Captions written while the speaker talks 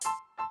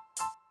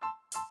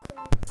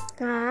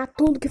Ah,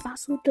 tudo que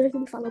faço, tudo que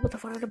me falou, botar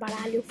fora do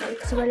baralho. Falei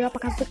que você vai levar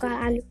pra casa do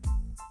caralho.